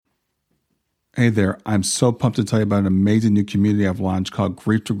Hey there, I'm so pumped to tell you about an amazing new community I've launched called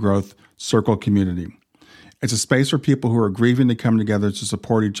Grief to Growth Circle Community. It's a space for people who are grieving to come together to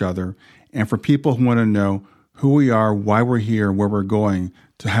support each other, and for people who want to know who we are, why we're here, where we're going,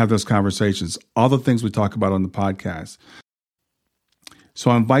 to have those conversations, all the things we talk about on the podcast. So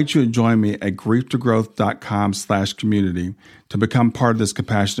I invite you to join me at grieftogrowth.com/community to become part of this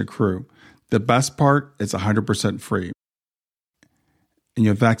compassionate crew. The best part, it's 100% free. And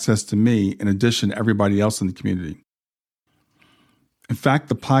you have access to me in addition to everybody else in the community. In fact,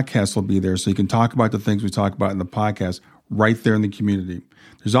 the podcast will be there so you can talk about the things we talk about in the podcast right there in the community.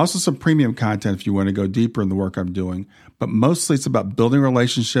 There's also some premium content if you want to go deeper in the work I'm doing, but mostly it's about building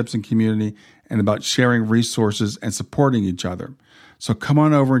relationships and community and about sharing resources and supporting each other. So come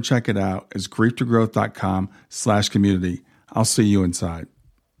on over and check it out. It's grieftogrowth.com/community. I'll see you inside.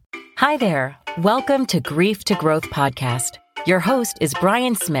 Hi there. Welcome to Grief to Growth podcast. Your host is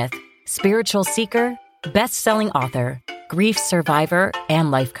Brian Smith, spiritual seeker, best-selling author, grief survivor, and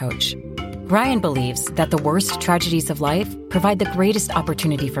life coach. Brian believes that the worst tragedies of life provide the greatest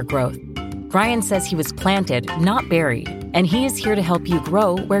opportunity for growth. Brian says he was planted, not buried, and he is here to help you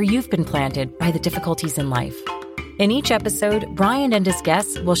grow where you've been planted by the difficulties in life. In each episode, Brian and his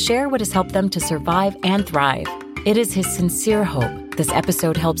guests will share what has helped them to survive and thrive. It is his sincere hope this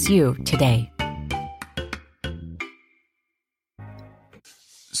episode helps you today.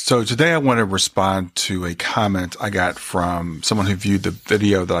 So today I want to respond to a comment I got from someone who viewed the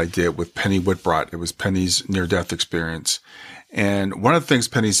video that I did with Penny Whitbrot. It was Penny's near-death experience. And one of the things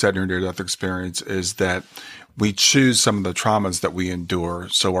Penny said in her near-death experience is that we choose some of the traumas that we endure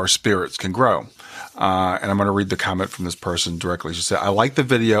so our spirits can grow. And I'm going to read the comment from this person directly. She said, I like the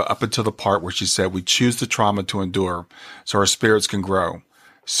video up until the part where she said, we choose the trauma to endure so our spirits can grow.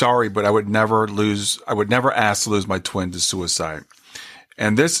 Sorry, but I would never ask to lose my twin to suicide.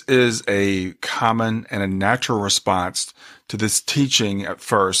 And this is a common and a natural response to this teaching at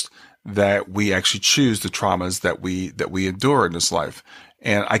first that we actually choose the traumas that we endure in this life.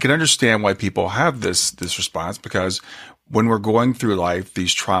 And I can understand why people have this response, because when we're going through life,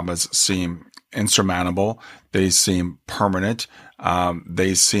 these traumas seem insurmountable. They seem permanent.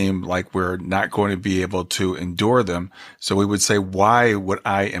 They seem like we're not going to be able to endure them. So we would say, why would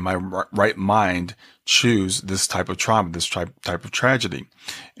I, in my right mind, choose this type of trauma, this type of tragedy?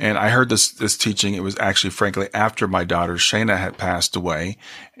 And I heard this teaching. It was actually, frankly, after my daughter Shayna had passed away.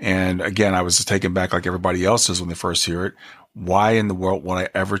 And again, I was taken back like everybody else is when they first hear it. Why in the world would I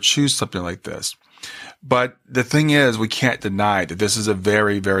ever choose something like this? But the thing is, we can't deny that this is a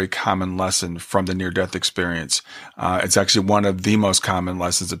very, very common lesson from the near-death experience. It's actually one of the most common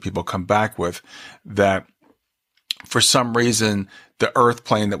lessons that people come back with, that for some reason, the earth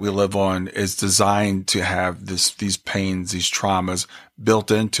plane that we live on is designed to have these pains, these traumas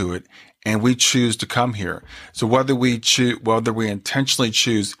built into it, and we choose to come here. So whether we intentionally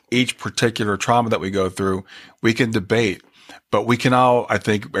choose each particular trauma that we go through, we can debate. But we can all, I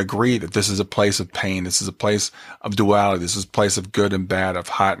think, agree that this is a place of pain. This is a place of duality. This is a place of good and bad, of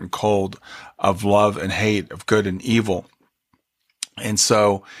hot and cold, of love and hate, of good and evil. And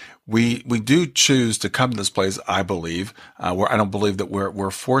so we do choose to come to this place, I believe, where I don't believe that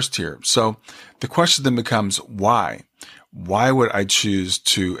we're forced here. So the question then becomes, why? Why would I choose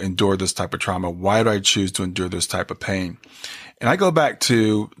to endure this type of trauma? Why do I choose to endure this type of pain? And I go back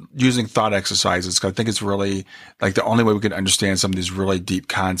to using thought exercises because I think it's really like the only way we can understand some of these really deep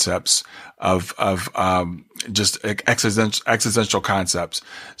concepts of just existential concepts.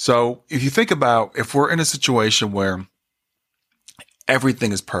 So if you think about, if we're in a situation where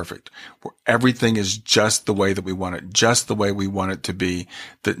everything is perfect, where everything is just the way that we want it, just the way we want it to be,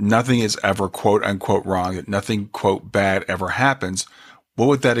 that nothing is ever quote unquote wrong, that nothing quote bad ever happens, what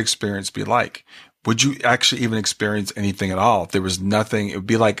would that experience be like? Would you actually even experience anything at all? If there was nothing, it would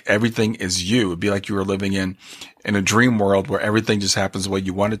be like everything is you. It would be like you were living in a dream world where everything just happens the way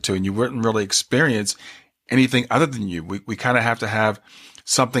you want it to, and you wouldn't really experience anything other than you. We kind of have to have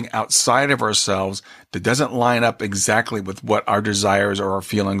something outside of ourselves that doesn't line up exactly with what our desires or our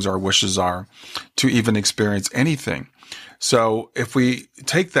feelings or our wishes are to even experience anything. So if we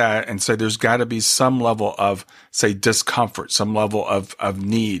take that and say there's got to be some level of, say, discomfort, some level of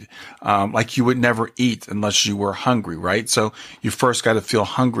need, like you would never eat unless you were hungry, right? So you first got to feel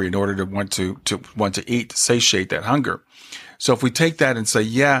hungry in order to want to eat, to satiate that hunger. So if we take that and say,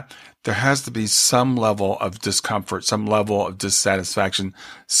 yeah, there has to be some level of discomfort, some level of dissatisfaction,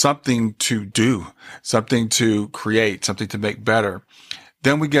 something to do, something to create, something to make better,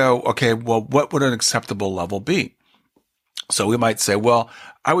 then we go, okay, well, what would an acceptable level be? So we might say, well,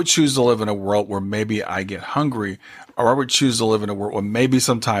 I would choose to live in a world where maybe I get hungry or I would choose to live in a world where maybe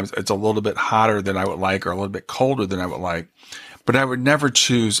sometimes it's a little bit hotter than I would like or a little bit colder than I would like. But I would never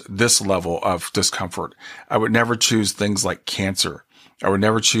choose this level of discomfort. I would never choose things like cancer. I would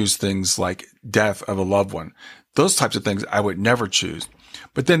never choose things like death of a loved one. Those types of things I would never choose.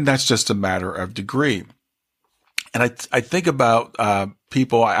 But then that's just a matter of degree. And I think about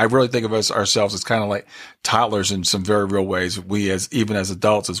people. I really think of ourselves as kind of like toddlers in some very real ways. Even as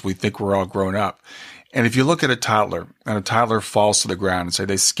adults, as we think we're all grown up. And if you look at a toddler, and a toddler falls to the ground and say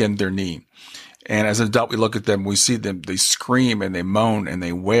they skinned their knee. And as an adult, we look at them, we see them, they scream and they moan and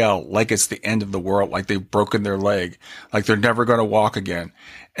they wail like it's the end of the world, like they've broken their leg, like they're never going to walk again.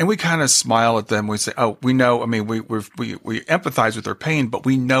 And we kind of smile at them. We say, oh, we know, we empathize with their pain, but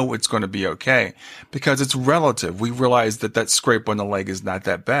we know it's going to be okay because it's relative. We realize that scrape on the leg is not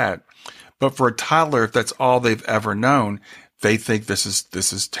that bad. But for a toddler, if that's all they've ever known, they think this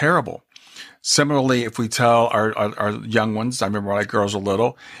is terrible. Similarly, if we tell our young ones, I remember when my girls were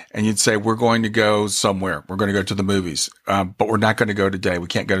little, and you'd say, we're going to go somewhere. We're going to go to the movies, but we're not going to go today. We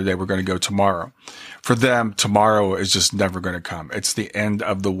can't go today. We're going to go tomorrow. For them, tomorrow is just never going to come. It's the end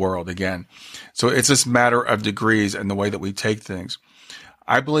of the world again. So it's this matter of degrees and the way that we take things.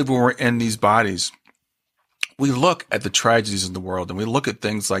 I believe when we're in these bodies, we look at the tragedies in the world and we look at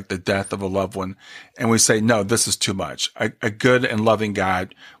things like the death of a loved one and we say, no, this is too much. A good and loving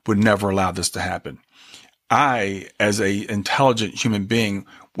God would never allow this to happen. I, as an intelligent human being,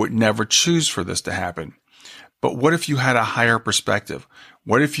 would never choose for this to happen. But what if you had a higher perspective?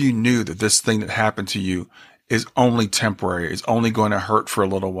 What if you knew that this thing that happened to you is only temporary, is only going to hurt for a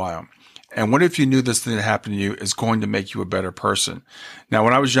little while? And what if you knew this thing that happened to you is going to make you a better person? Now,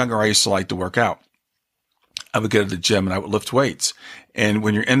 when I was younger, I used to like to work out. I would go to the gym and I would lift weights. And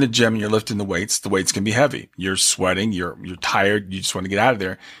when you're in the gym and you're lifting the weights can be heavy. You're sweating, you're tired, you just want to get out of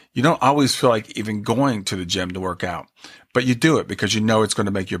there. You don't always feel like even going to the gym to work out, but you do it because you know it's going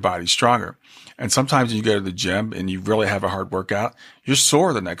to make your body stronger. And sometimes when you go to the gym and you really have a hard workout, you're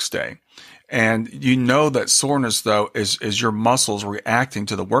sore the next day. And you know that soreness though is your muscles reacting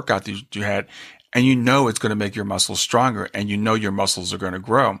to the workout that you had. And you know it's going to make your muscles stronger and you know your muscles are going to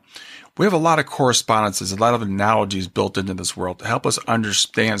grow. We have a lot of correspondences, a lot of analogies built into this world to help us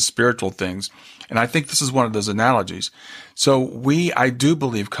understand spiritual things. And I think this is one of those analogies. So I do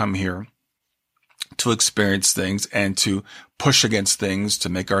believe, come here to experience things and to push against things to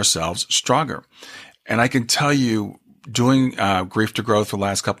make ourselves stronger. And I can tell you, doing Grief to Growth for the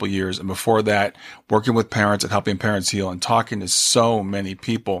last couple of years, and before that, working with parents and helping parents heal and talking to so many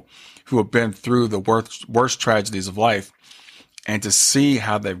people who have been through the worst tragedies of life, and to see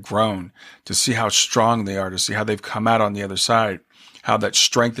how they've grown, to see how strong they are, to see how they've come out on the other side, how that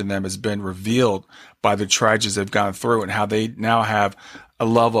strength in them has been revealed by the tragedies they've gone through, and how they now have a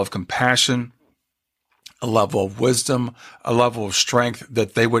level of compassion, a level of wisdom, a level of strength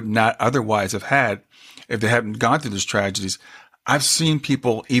that they would not otherwise have had if they hadn't gone through these tragedies. I've seen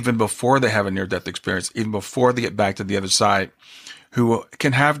people, even before they have a near-death experience, even before they get back to the other side, who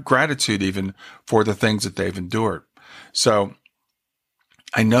can have gratitude even for the things that they've endured. So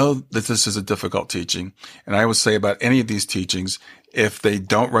I know that this is a difficult teaching, and I always say about any of these teachings, if they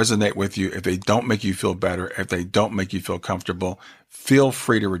don't resonate with you, if they don't make you feel better, if they don't make you feel comfortable, feel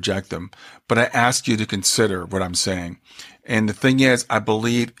free to reject them. But I ask you to consider what I'm saying. And the thing is, I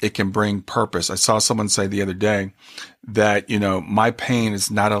believe it can bring purpose. I saw someone say the other day that, my pain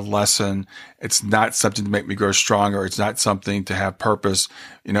is not a lesson. It's not something to make me grow stronger. It's not something to have purpose.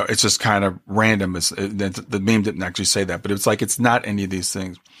 It's just kind of random. The meme didn't actually say that, but it's like, it's not any of these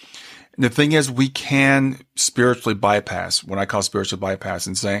things. And the thing is, we can spiritually bypass, what I call spiritual bypass,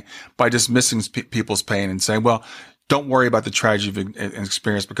 and saying, by dismissing people's pain and saying, well, don't worry about the tragedy of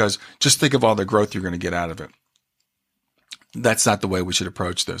experience because just think of all the growth you're going to get out of it. That's not the way we should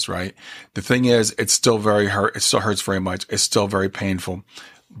approach this, right? The thing is, it's still very hurt. It still hurts very much. It's still very painful,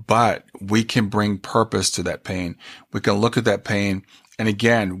 but we can bring purpose to that pain. We can look at that pain. And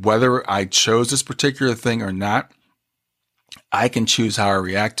again, whether I chose this particular thing or not, I can choose how I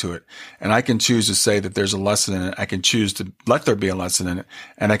react to it. And I can choose to say that there's a lesson in it. I can choose to let there be a lesson in it.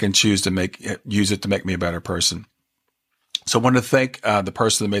 And I can choose to use it to make me a better person. So I want to thank the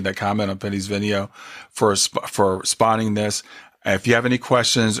person that made that comment on Penny's video for spawning this. If you have any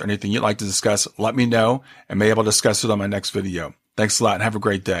questions or anything you'd like to discuss, let me know and may be able to discuss it on my next video. Thanks a lot and have a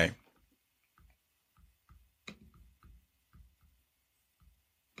great day.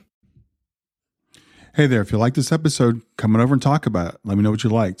 Hey there, if you liked this episode, come on over and talk about it. Let me know what you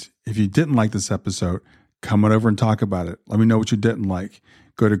liked. If you didn't like this episode, come on over and talk about it. Let me know what you didn't like.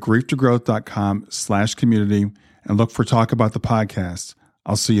 Go to grieftogrowth.com/community and look for Talk About the Podcast.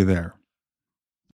 I'll see you there.